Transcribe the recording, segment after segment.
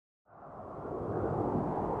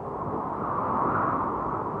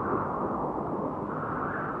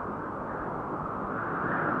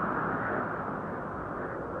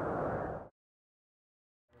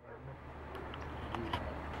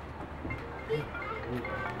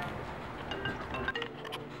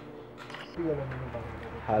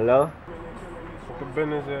Hello? What the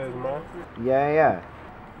business is, man? Yeah.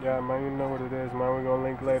 Yeah, man, you know what it is, man. We're gonna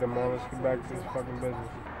link later, man. Let's get back to this fucking business.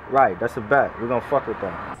 Right, that's a bet. We're gonna fuck with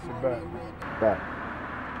them. It's a bet. Bet.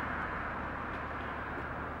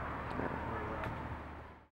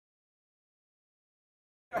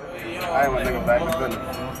 I ain't want to nigga back to business.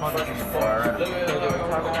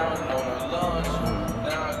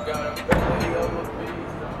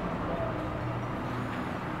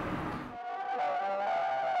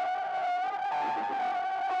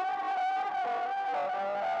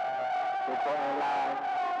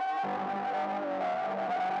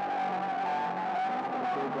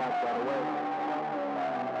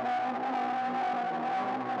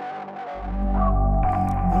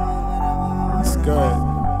 It's good.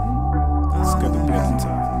 It's good to be at the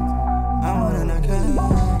top.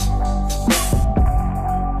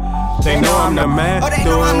 They know I'm the man,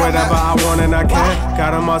 doing whatever I want and I can.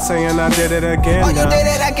 Got them all saying I did it again. Oh, you did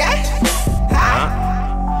it again?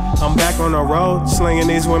 I'm back on the road, slinging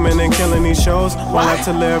these women and killing these shows. One left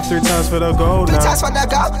to live, 3 times for the gold. 3 times for the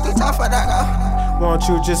gold, 3 times for the gold. Won't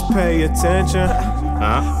you just pay attention?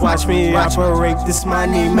 Watch me operate this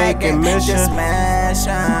money making mission.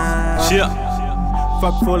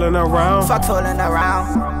 Fuck fooling around. Fuck fooling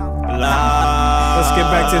around. Let's get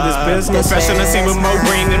back to this business. Fresh on the scene with more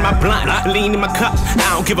green in my blunt, lean in my cup.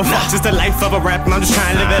 I don't give a fuck, just the life of a rap, and I'm just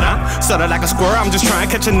trying to live it up. Sorta like a squirrel, I'm just trying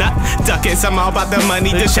to catch a nut. Duckets, I'm all about the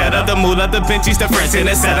money, the cheddar, the moolah, the benchies, the friends in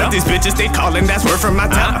the setup. These bitches, they calling, that's word from my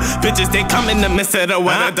tongue. Bitches, they come in the midst of the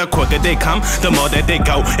weather. The quicker they come, the more that they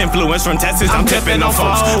go. Influence from Texas, I'm tipping on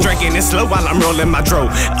folks. Drinking it slow while I'm rolling my dro.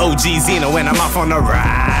 OG Zeno when I'm off on the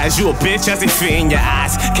rise. You a bitch, I see fear in your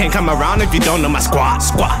eyes. Can't come around if you don't know my squad.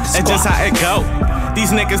 That's just how it go.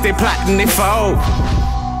 These niggas, they plotting, they fold.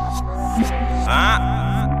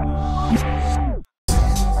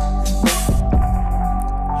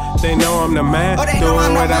 They know I'm the man,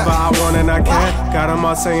 doing whatever I want and I can. Got them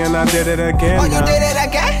all saying I did it again. Oh, you did it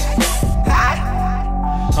again?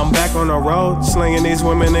 I'm back on the road, slinging these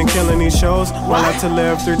women and killing these shows. One left to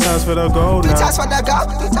live, 3 times for the gold. 3 times for the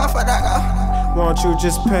gold, 3 times for the gold. Won't you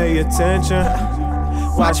just pay attention?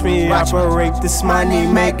 Watch me operate this money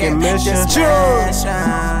making mission.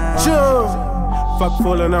 Fuck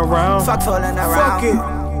fooling around. Fuck fooling around. Fuck it.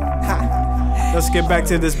 Let's get back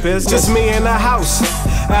to this business. Just me in the house,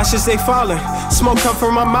 ashes they falling. Smoke come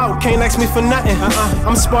from my mouth, can't ask me for nothing.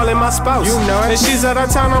 I'm spoiling my spouse, you know it. And she's out of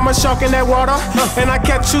town, I'm a shark in that water. And I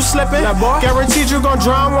catch you slipping, guaranteed you gon'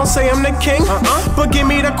 drown. Won't say I'm the king, but give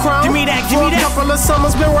me the crown. Give me that, give For me that. a couple of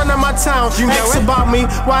summers, been running my town. You know about me,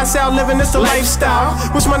 why I say I'm living this the lifestyle.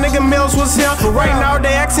 Wish my nigga Mills was here, but right now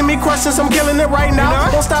they asking me questions, I'm killing it right now.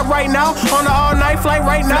 Won't stop right now, on the all-night flight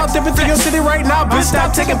right now. Dipping through your city right now, bitch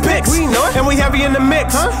stop taking pics. We know it, and we heavy in the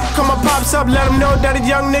mix. Come on, pops up, let them know that a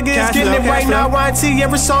young nigga is getting it right now. YT,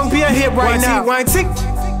 every song be a hit right now. YT.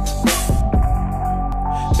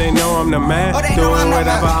 They know I'm the man, doing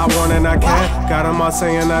whatever I want and I can. Got them all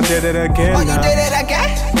saying I did it again. Oh, you did it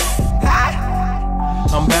again?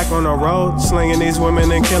 I'm back on the road, slinging these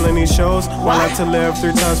women and killing these shows. One left to live,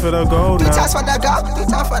 3 times for the gold. 3 times for the gold, 3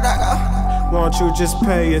 times for the gold. Won't you just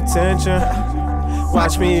pay attention?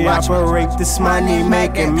 Watch me operate this money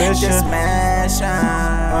making mission.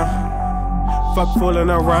 Fuck fooling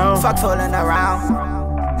around. Fuck fooling around.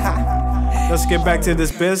 Let's get back to this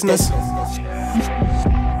business.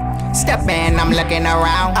 Step in, I'm looking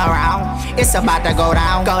around. It's about to go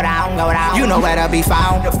down. You know where to be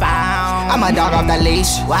found. I'm a dog off the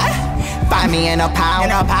leash. What? Find me in a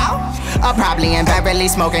pound. Or probably in Beverly,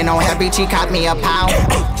 smoking on heavy. She caught me a pound.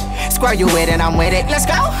 Square you with it, I'm with it. Let's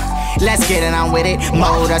go. Let's get it, I'm with it.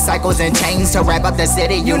 Motorcycles and chains to wrap up the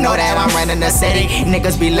city. You know that I'm running the city.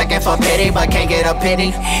 Niggas be looking for pity, but can't get a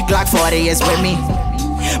pity. Glock 40 is with me.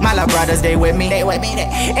 My little brothers, they with me.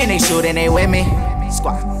 And they shooting, they with me.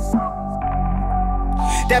 Squad.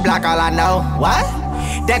 That block all I know. What?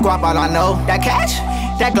 That guap all I know. That cash?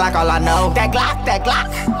 That Glock all I know. That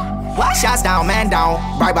Glock. What? Shots down, man down.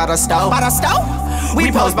 Right by the stove.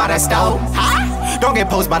 We post by the stove. Huh? Don't get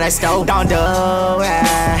posed by that stove. Don't do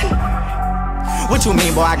it. What you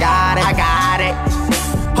mean, boy? I got it.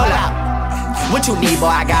 Hold up. What you need, boy?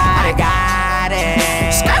 I got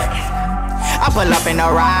it. Skirt. I pull up in a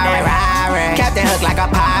Rari. Captain Hook like a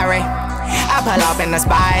pirate. I pull up in the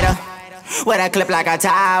Spider. With a clip like a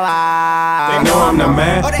tower. They know I'm the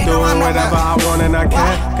man, doing whatever I want and I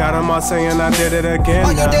can. Got them all saying I did it again.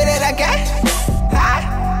 Oh, you did it again?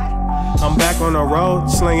 I'm back on the road,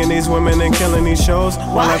 slinging these women and killing these shows.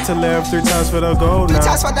 One left to live, 3 times for the gold. 3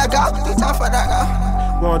 times for the gold, 3 times for the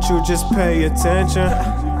gold. Won't you just pay attention?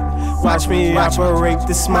 Watch me operate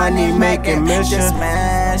this money-making mission.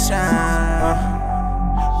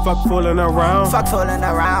 Fuck fooling around. Fuck fooling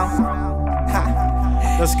around.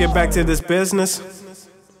 Let's get back to this business.